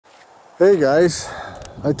Hey guys,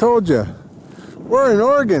 I told you, we're in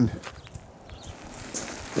Oregon.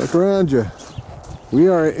 Look around you. We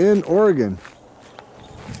are in Oregon.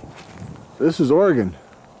 This is Oregon.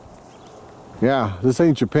 Yeah, this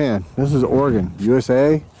ain't Japan. This is Oregon,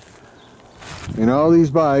 USA. And all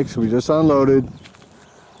these bikes we just unloaded,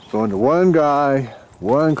 going to one guy,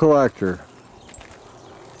 one collector.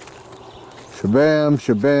 Shabam,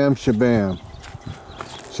 shabam, shabam.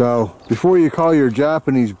 So, before you call your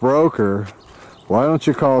Japanese broker, why don't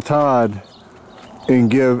you call Todd and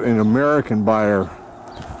give an American buyer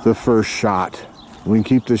the first shot? We can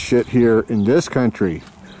keep this shit here in this country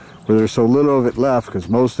where there's so little of it left because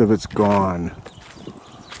most of it's gone.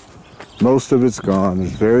 Most of it's gone.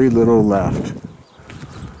 There's very little left.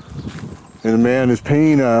 And the man is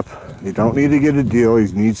paying up. You don't need to get a deal.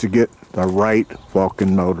 He needs to get the right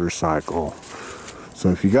fucking motorcycle. So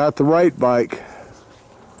if you got the right bike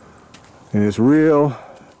and it's real,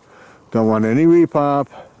 don't want any repop,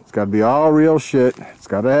 it's got to be all real shit. It's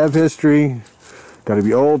got to have history. Got to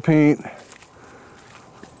be old paint.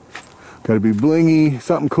 Got to be blingy,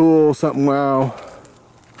 something cool, something wow.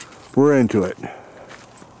 We're into it.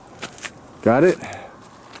 Got it?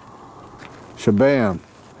 Shabam.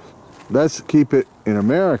 Let's keep it in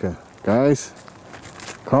America, guys.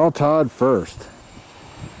 Call Todd first.